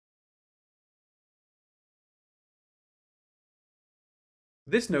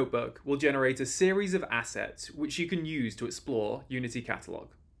This notebook will generate a series of assets which you can use to explore Unity Catalog.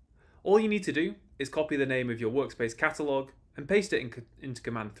 All you need to do is copy the name of your workspace catalog and paste it into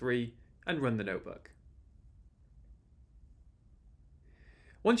Command 3 and run the notebook.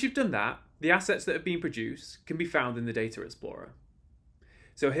 Once you've done that, the assets that have been produced can be found in the Data Explorer.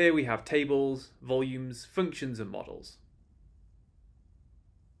 So here we have tables, volumes, functions, and models.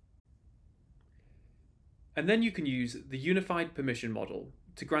 And then you can use the Unified Permission model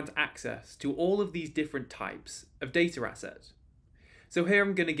to grant access to all of these different types of data assets. So here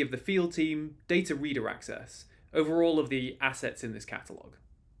I'm going to give the field team data reader access over all of the assets in this catalog.